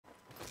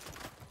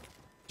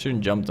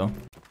Shouldn't jump though.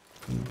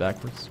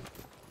 Backwards.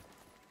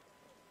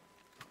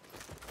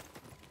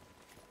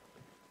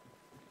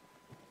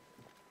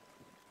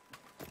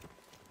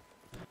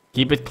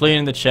 Keep it clean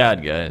in the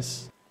chat,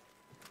 guys.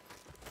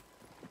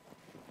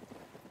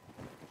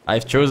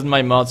 I've chosen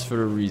my mods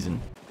for a reason.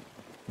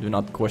 Do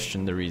not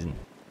question the reason.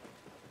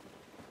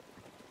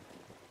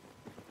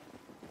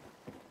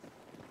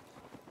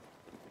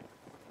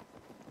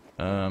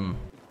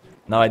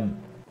 Now I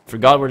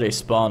forgot where they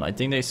spawn. I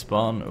think they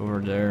spawn over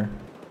there.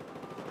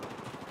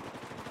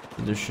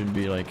 There should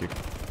be like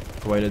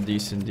quite a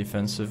decent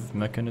defensive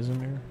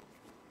mechanism here.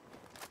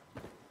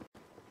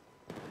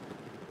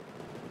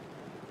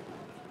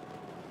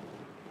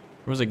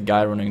 There was a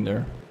guy running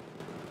there.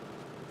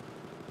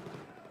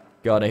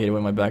 God, I hate it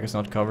when my back is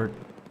not covered.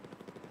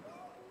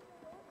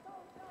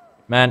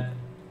 Man,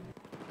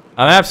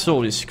 I'm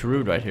absolutely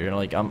screwed right here.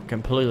 Like, I'm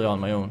completely on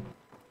my own.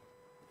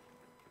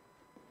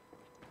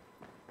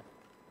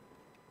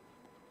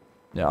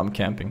 Yeah, I'm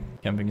camping.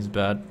 Camping is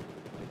bad.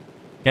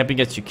 Camping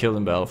gets you killed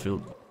in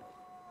Battlefield.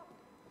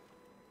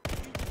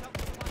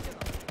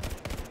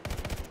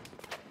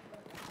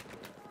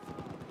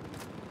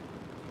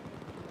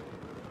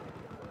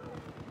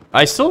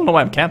 I still don't know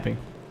why I'm camping.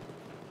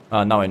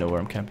 Now I know where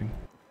I'm camping.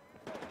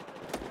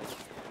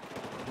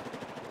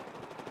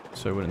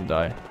 So I wouldn't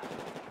die.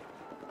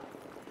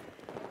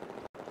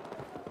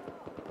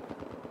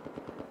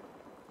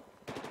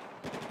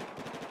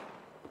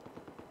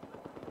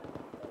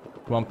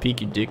 Come on,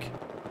 peek, you dick.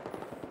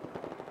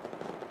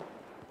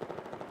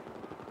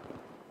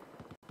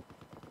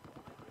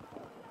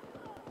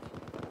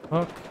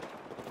 Fuck.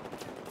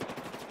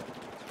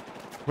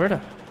 Where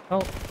the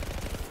hell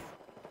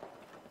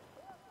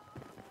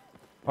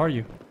are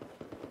you?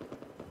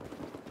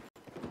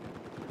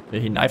 Yeah,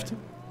 he knifed him?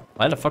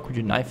 Why the fuck would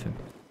you knife him?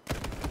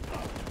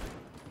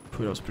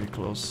 Phew, that was pretty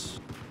close.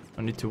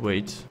 I need to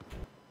wait.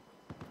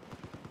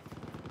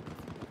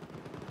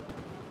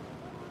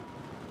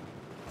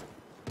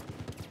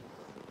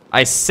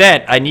 I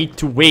said I need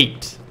to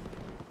wait.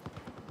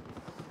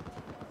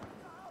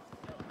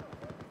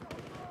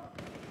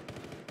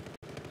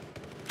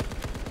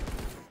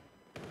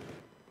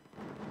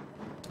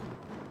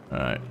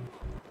 Alright.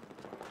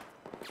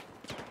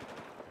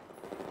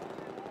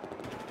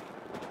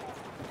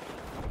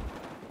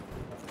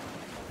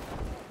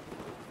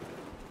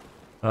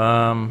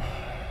 Um,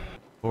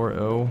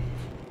 4-0.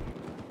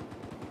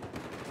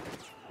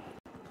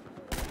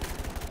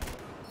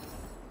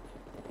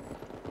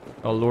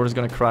 Oh, Lord is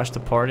gonna crash the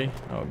party.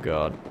 Oh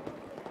God.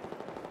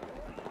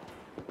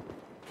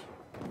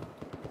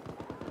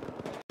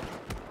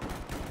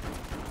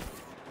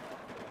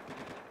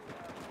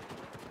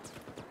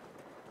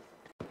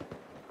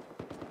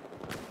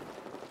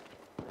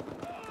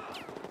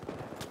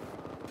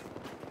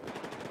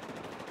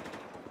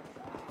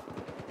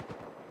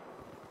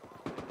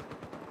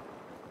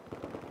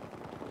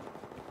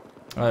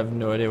 I have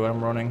no idea where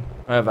I'm running.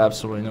 I have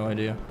absolutely no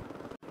idea.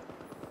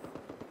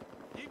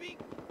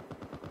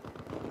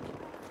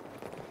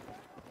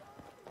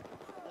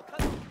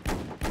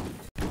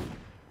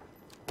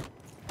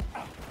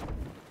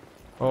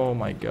 Oh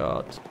my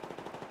God.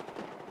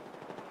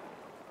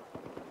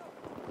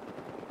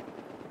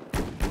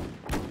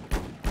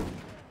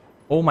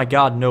 Oh my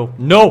God, no.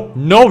 No!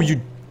 No,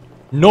 you...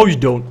 No, you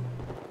don't.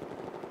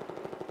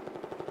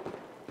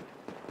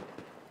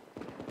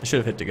 I should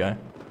have hit the guy.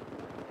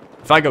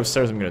 If I go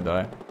upstairs, I'm gonna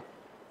die.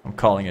 I'm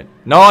calling it.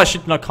 No, I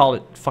should not call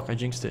it. Fuck, I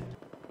jinxed it.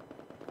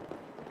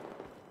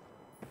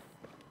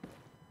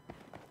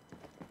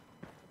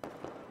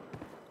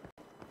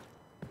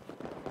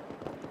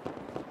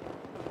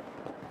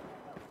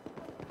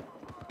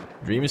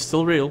 Dream is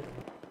still real.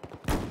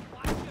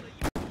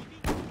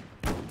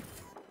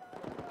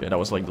 Yeah, that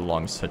was like the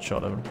longest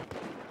headshot ever.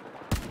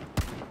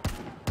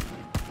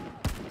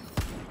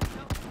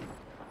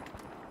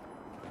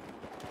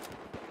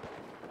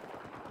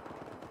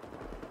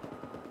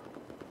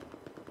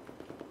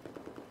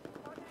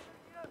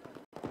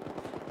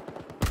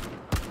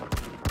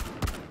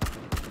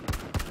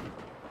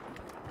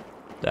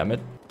 Damn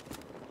it.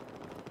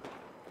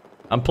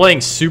 I'm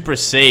playing super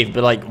safe,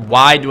 but like,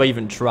 why do I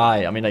even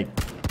try? I mean, like...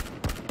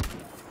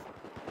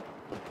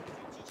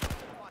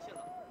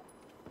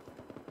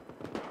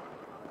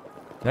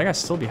 That guy's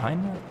still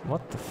behind me?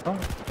 What the fuck?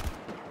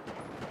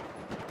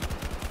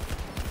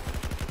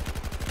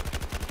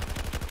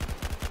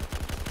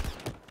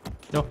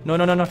 No, no,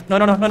 no, no, no, no,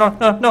 no, no, no,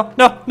 no, no,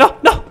 no, no,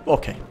 no!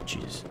 Okay,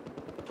 Jesus.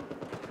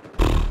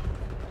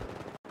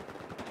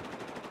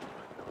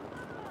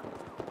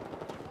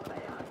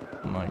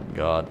 Oh my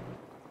God.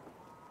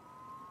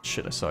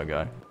 Shit, I saw a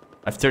guy.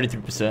 I have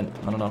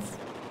 33%, not enough.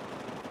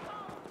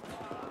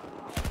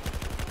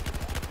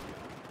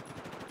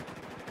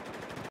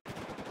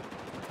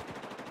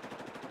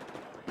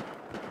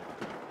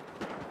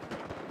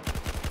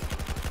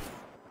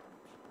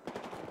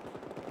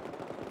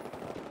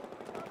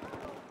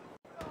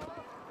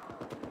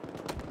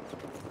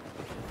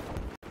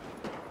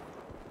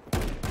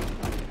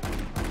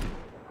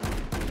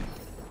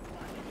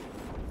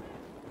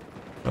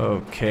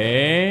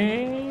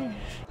 Okay.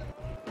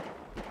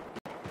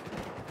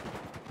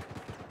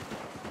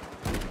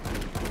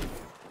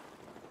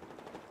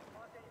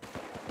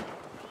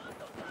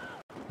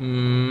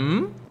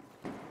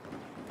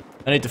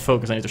 I need to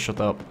focus, I need to shut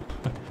up.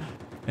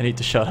 I need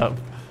to shut up.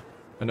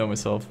 I know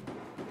myself.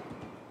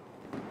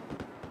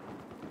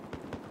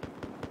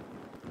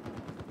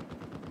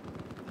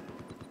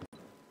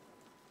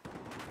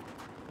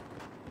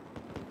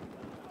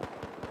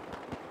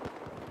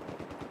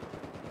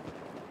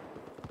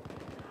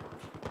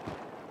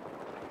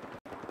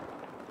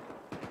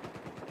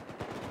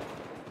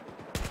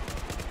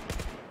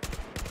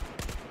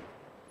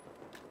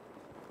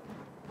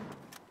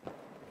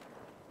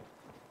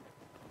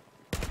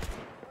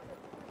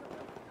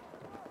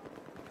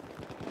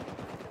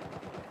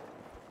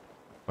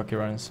 Okay,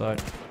 run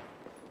inside.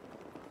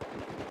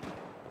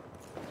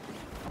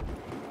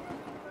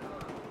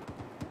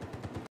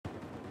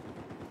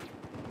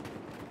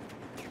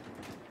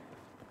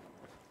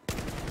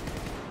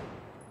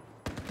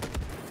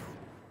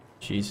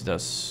 Jeez,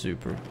 that's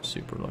super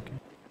lucky.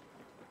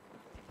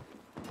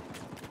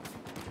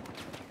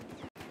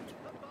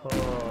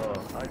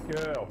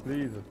 Hacker,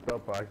 please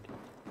stop hack.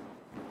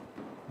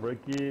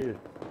 Break it.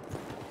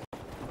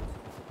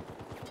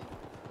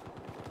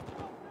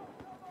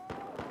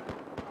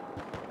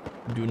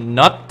 Do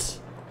not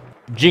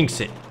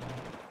jinx it.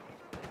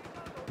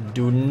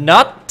 Do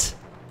not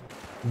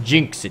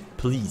jinx it,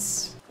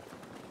 please.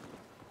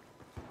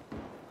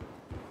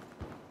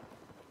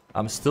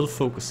 I'm still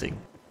focusing.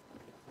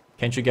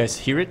 Can't you guys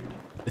hear it?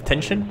 The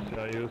tension?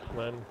 Serious,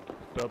 man?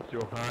 Stop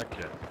your hack.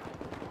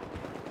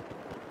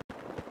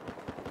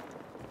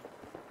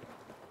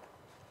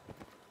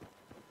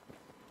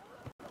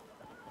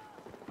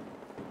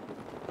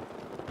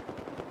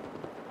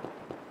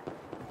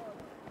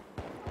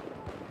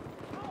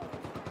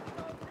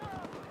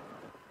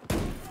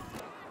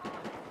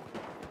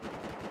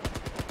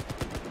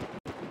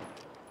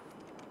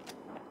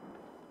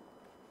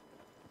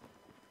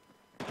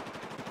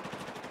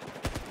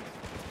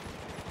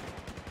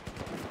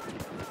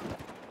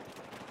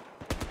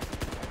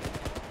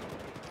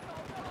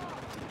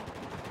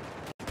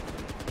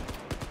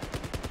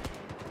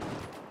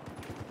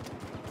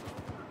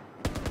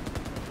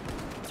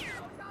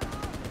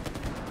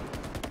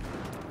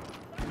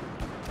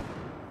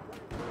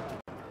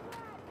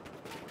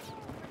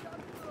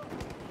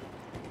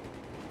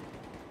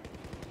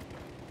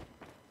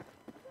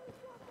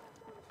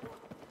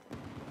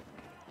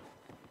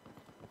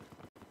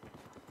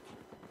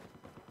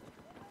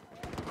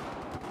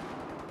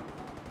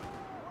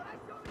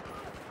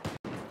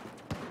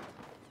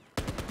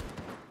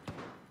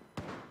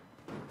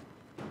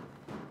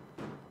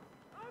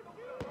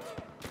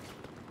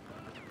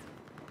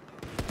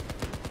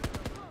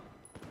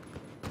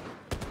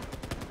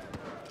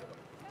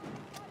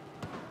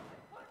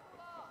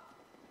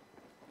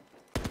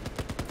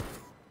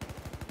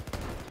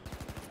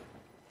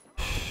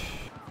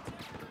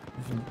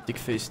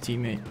 Dick-faced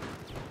teammate.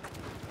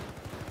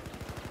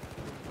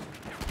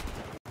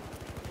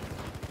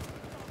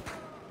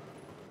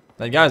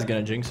 That guy's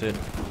gonna jinx it.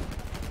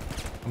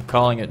 I'm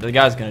calling it. The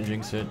guy's gonna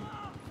jinx it.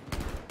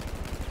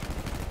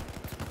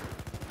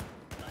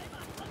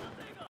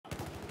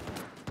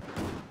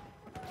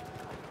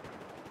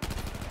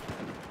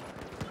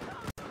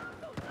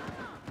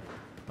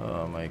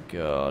 Oh my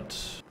god.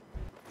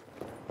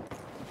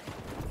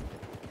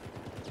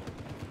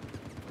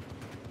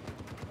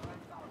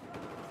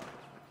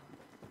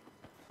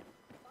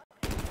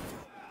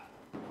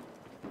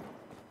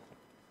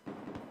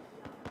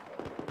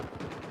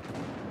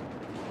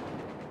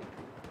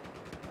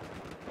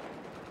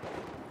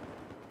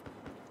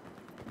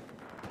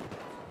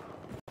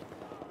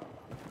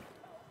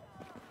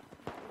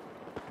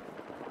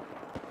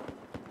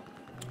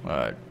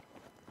 Alright.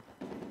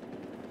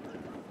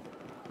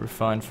 We're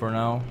fine for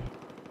now.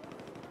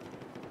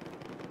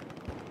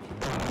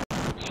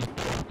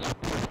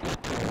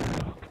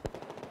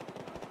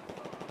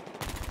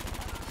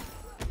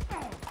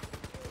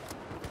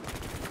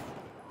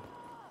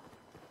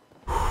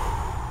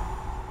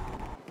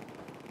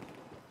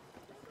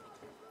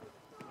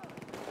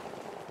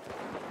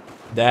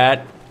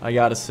 That, I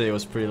gotta say,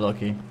 was pretty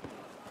lucky.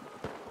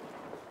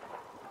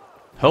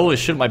 Holy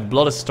shit, my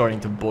blood is starting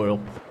to boil.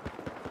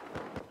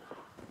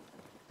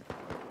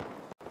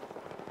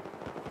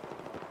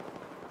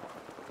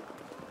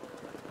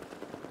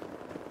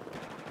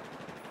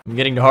 I'm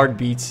getting the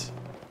heartbeats.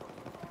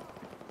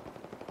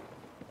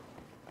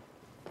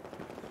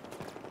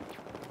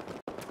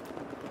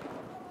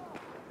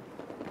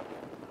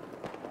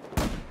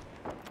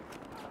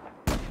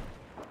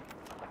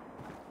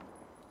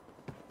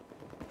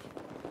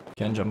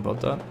 Can't jump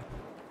out that.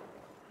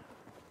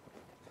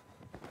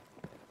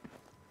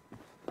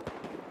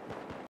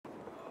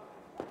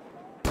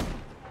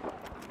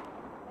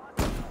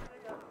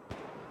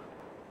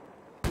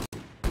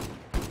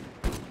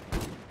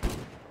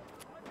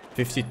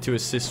 $52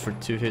 assists for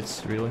 2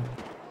 hits, really?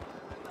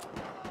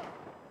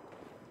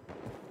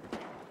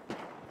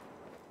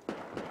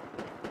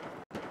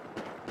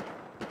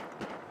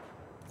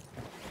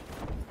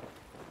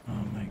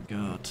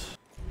 god.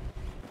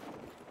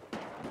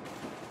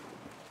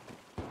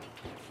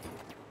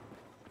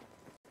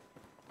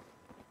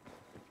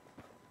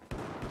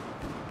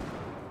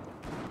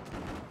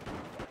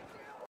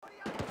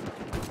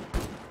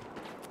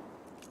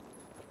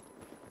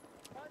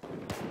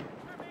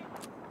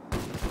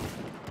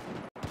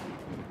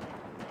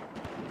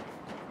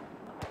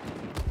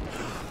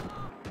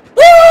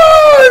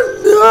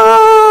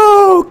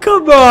 No!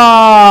 Come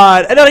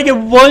on! And then I get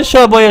one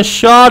shot by a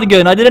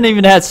shotgun. I didn't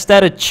even have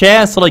stand a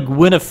chance to like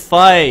win a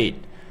fight.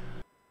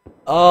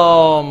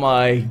 Oh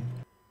my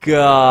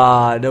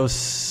god, that was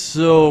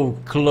so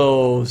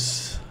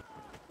close.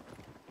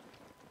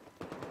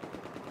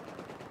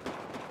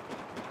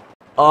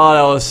 Oh,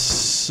 that was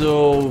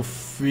so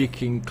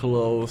freaking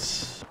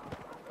close.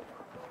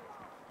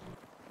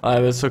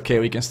 Alright, it's okay.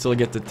 We can still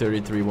get the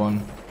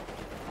 33-1.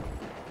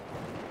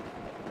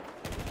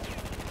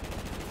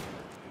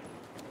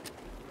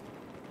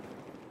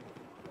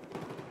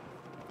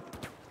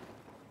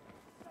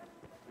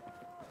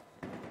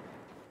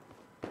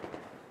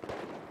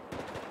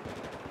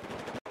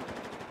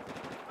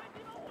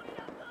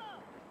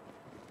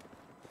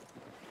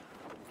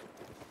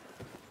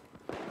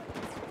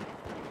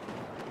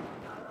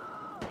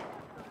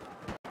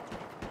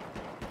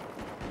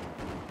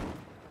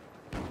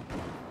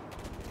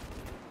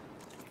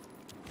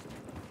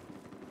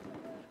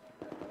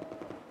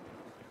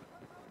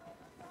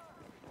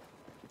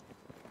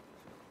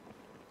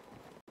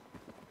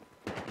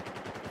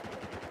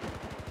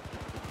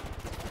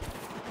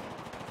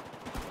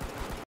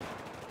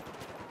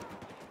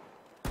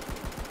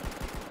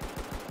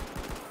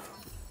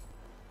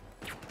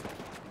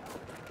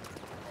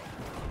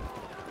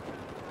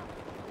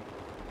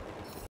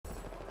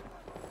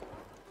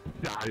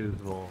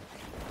 Sérieusement.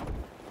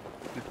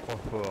 C'est trop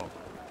fort.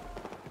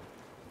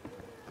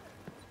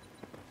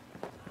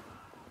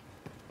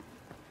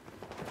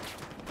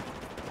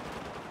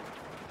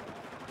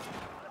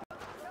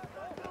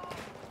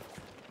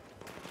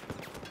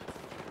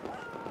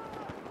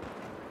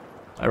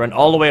 I run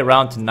all the way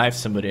around to knife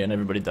somebody and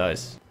everybody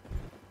dies.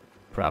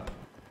 Crap.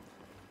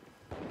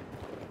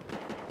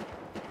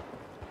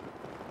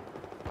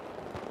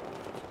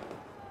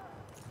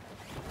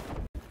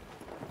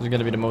 This is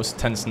gonna be the most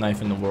tense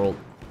knife in the world.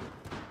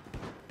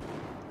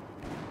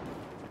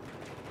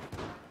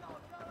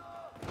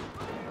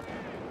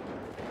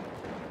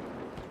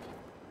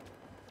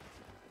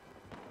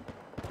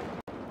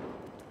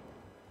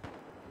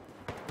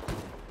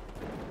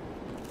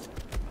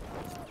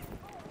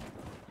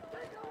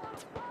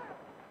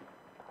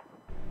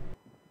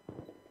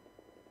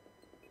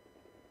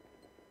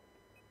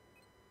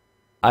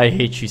 I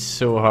hate you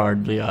so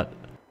hard, Bliat.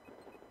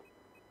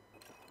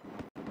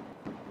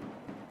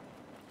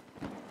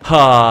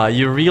 Ha,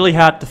 you really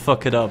had to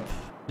fuck it up,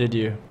 did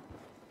you?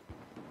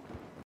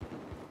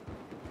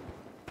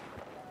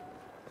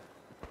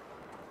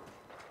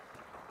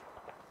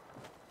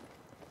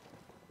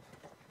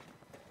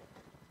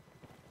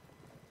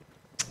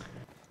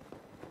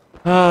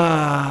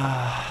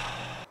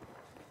 Ah,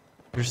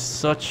 you're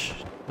such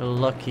a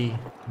lucky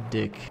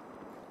dick.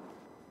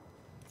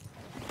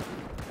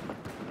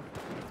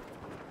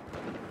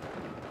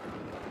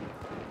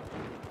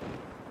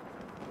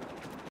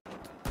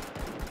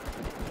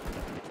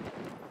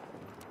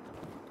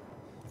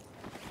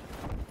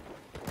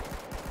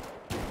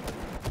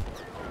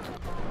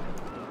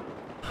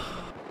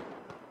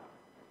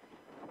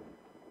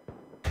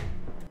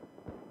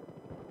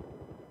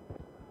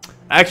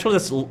 Actually,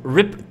 that's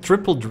RIP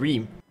Triple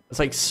Dream. It's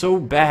like so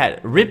bad.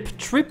 RIP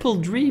Triple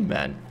Dream,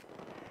 man.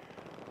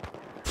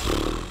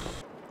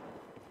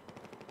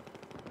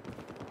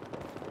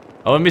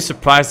 I wouldn't be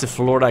surprised if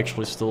Florida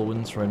actually still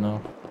wins right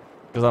now,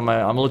 because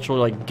I'm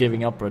literally like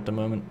giving up at the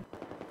moment.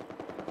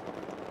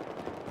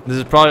 This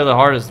is probably the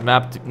hardest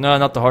map to, no,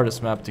 not the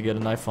hardest map to get a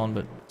knife on,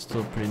 but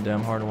still a pretty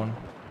damn hard one.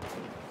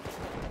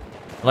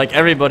 Like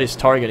everybody's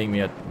targeting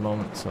me at the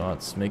moment, so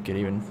let's make it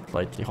even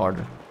slightly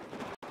harder.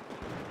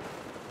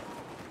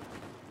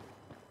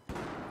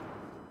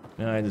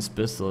 Yeah, this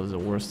pistol is the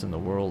worst in the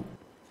world.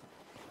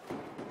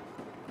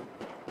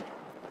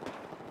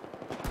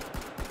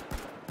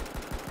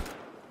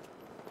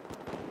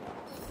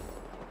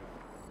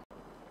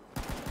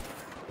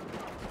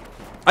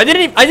 I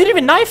didn't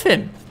even knife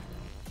him.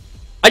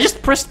 I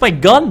just pressed my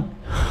gun.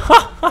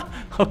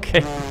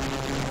 Okay.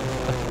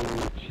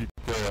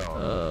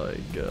 Oh my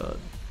god.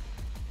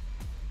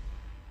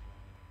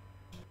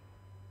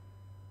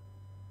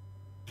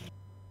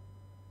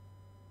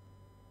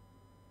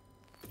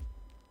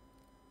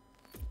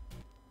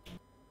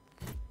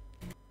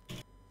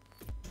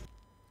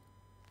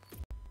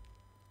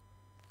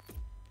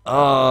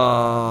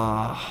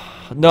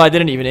 No, I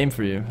didn't even aim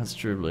for you. That's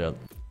true, Bliat.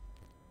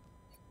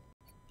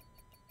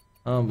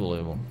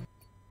 Unbelievable.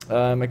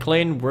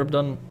 McLean, we're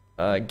done.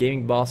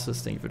 Gaming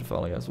bosses, thank you for the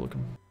follow, guys.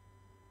 Welcome.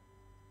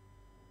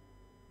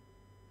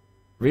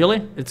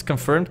 Really? It's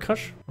confirmed,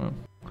 Kush? Oh.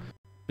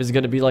 Is it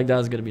gonna be like that?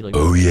 It's gonna be like that.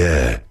 Oh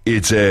yeah,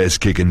 it's ass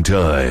kicking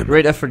time.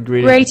 Great effort,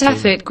 great Great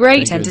effort,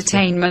 great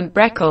entertainment,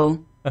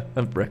 Breckle.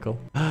 Breckle.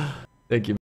 Thank you.